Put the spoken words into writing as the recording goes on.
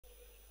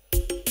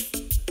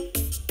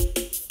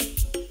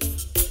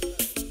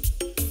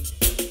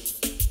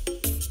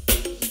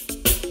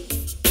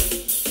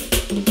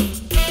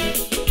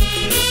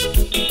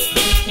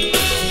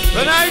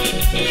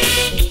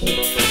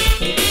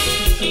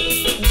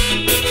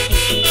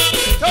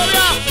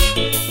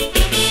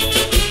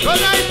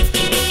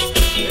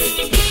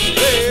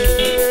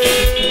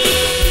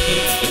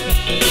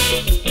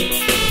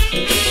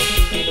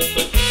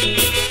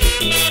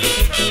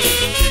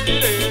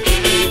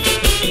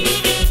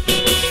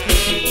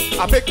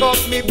I pick up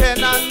me pen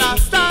and I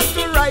start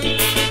to write.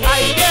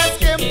 Ideas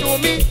came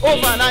to me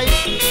overnight.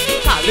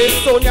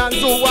 Calypsonians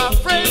who are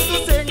afraid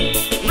to sing,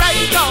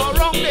 right or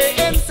wrong they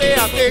ain't say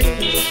a thing.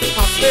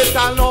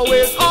 Hospital now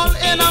is all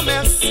in a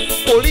mess.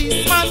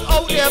 Policemen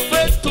out there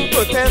afraid to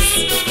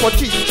protest. For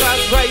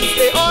teachers' rights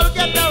they all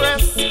get the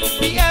rest.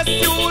 The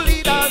SU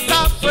leaders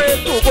are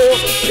afraid to go.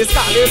 This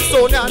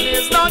Calypsonian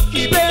is not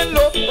keeping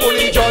low.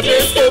 Only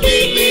judges go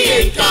beat me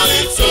in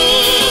Calypso.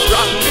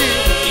 Rock me,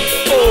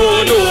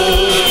 oh no.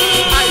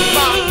 I'm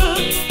back,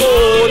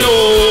 oh no.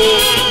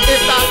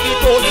 If that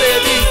because they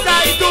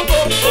decide to go,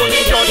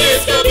 only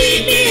judges go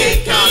beat me in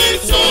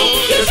Calypso.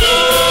 Yes,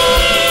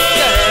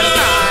 yes,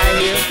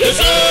 yes,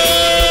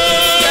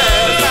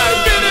 yes, I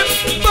did it.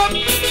 Bump.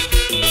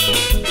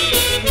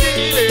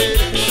 Did it.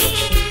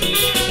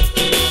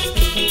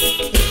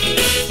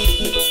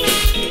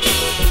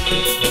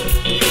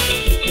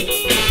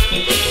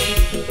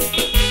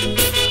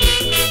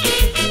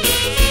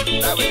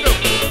 There we go.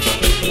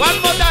 One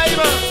more time.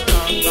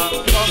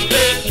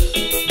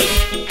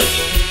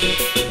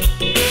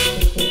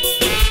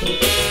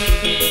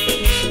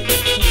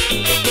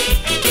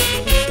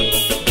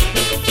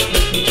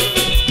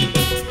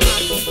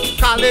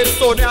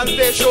 Calypsonians,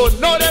 they should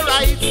know their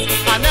rights.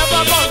 I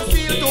never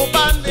conceal to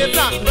bandits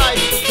and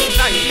rights.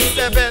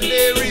 97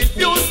 they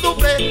refuse to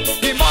play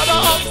the mother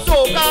of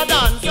soca,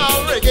 dance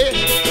and reggae.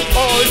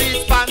 All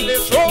these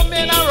bandits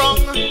roaming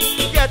around,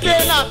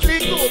 getting a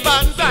click to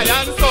banzai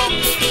and song.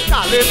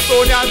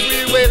 Calypsonians,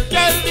 we will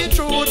tell the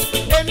truth.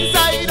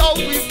 Inside out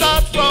we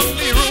start from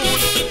the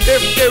root.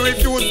 If they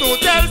refuse to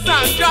tell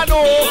Sandra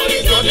no,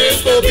 the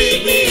judges go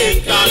beat me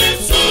in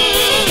Calypso.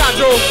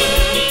 Sandro,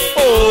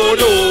 oh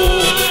no.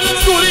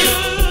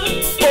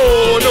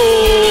 Oh no,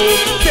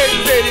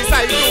 things they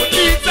decide to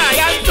cheat, I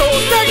am so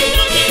sick.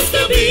 Judges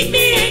to beat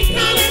me in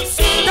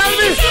Calypso. Tell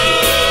me.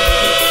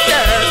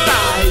 Yes, I.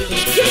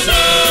 Yes,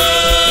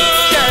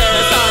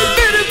 I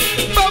did it.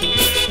 Bump.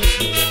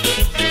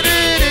 Did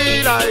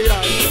it, I.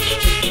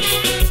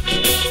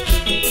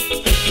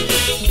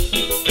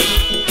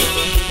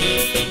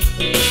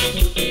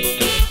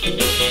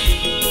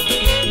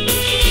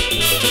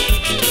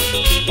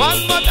 One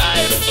more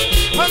time,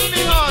 on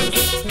me horns.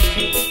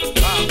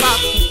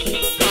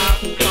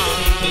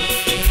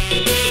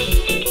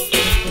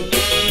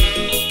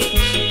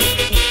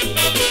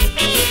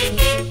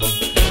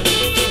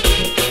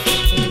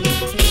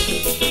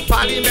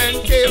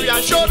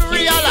 Parliamentarians should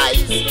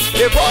realize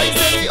the voice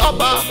in the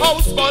upper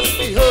house must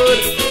be heard.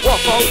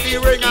 Walk out the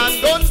ring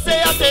and don't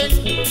say a thing.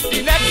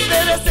 The next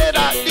day they say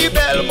that the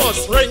bell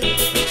must ring.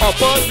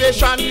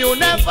 Opposition, you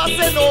never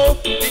say no.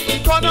 The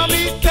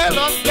economy tell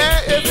us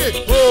there is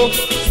it grow.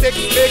 6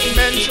 big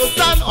men should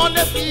stand on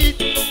their feet,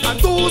 and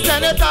 2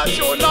 senators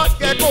should not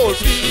get cold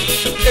feet.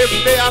 If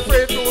they are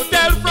afraid to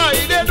tell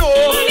Friday no,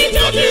 only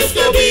judges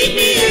go beat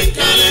me in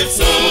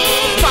Calypso.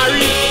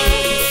 Paris,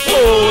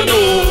 oh no.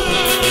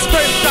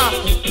 Sprinter,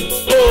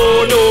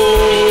 oh no.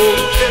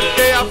 If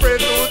they are afraid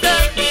to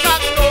tell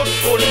that no,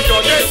 only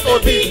judges go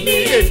beat me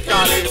in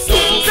Calypso.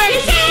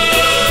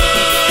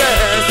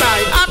 Yes, I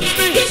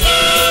actually.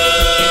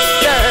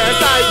 Yes,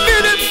 I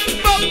did it.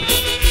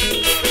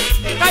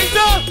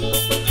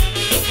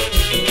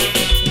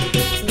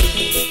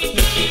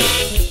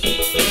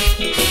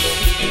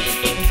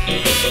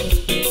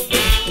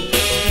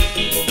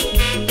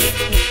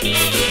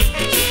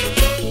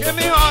 Give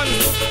me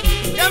hands.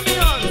 Give me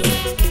hands.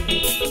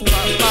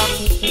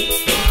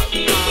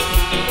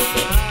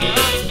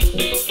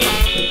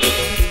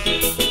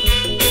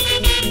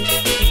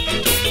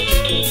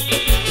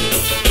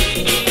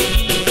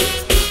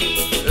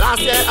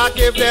 Last year I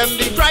gave them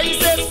the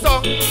crisis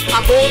song,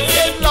 and both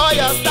same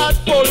lawyers that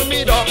pull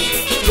me down.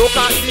 Look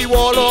at the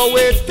wall or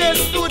with this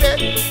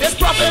today. This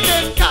prophet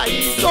in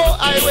Kai, so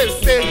I will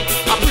say.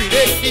 I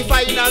predict the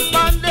finance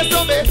man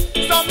disobey.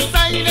 Some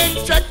signing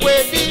check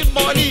where the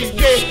money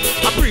pay.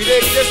 I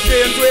predict the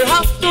trains will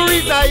have to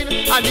resign,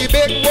 and the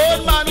big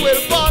road man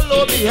will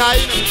follow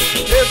behind.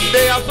 If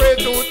they afraid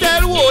to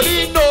tell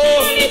Woody no,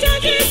 only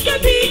judges can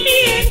beat me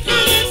in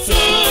Calypso.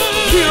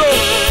 Hero,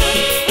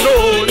 no,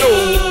 no.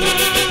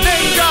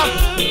 Ninja,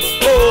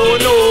 oh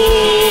no.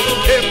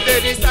 If they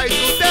decide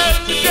to tell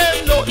them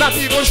no, not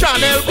even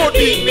Chanel could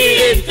beat me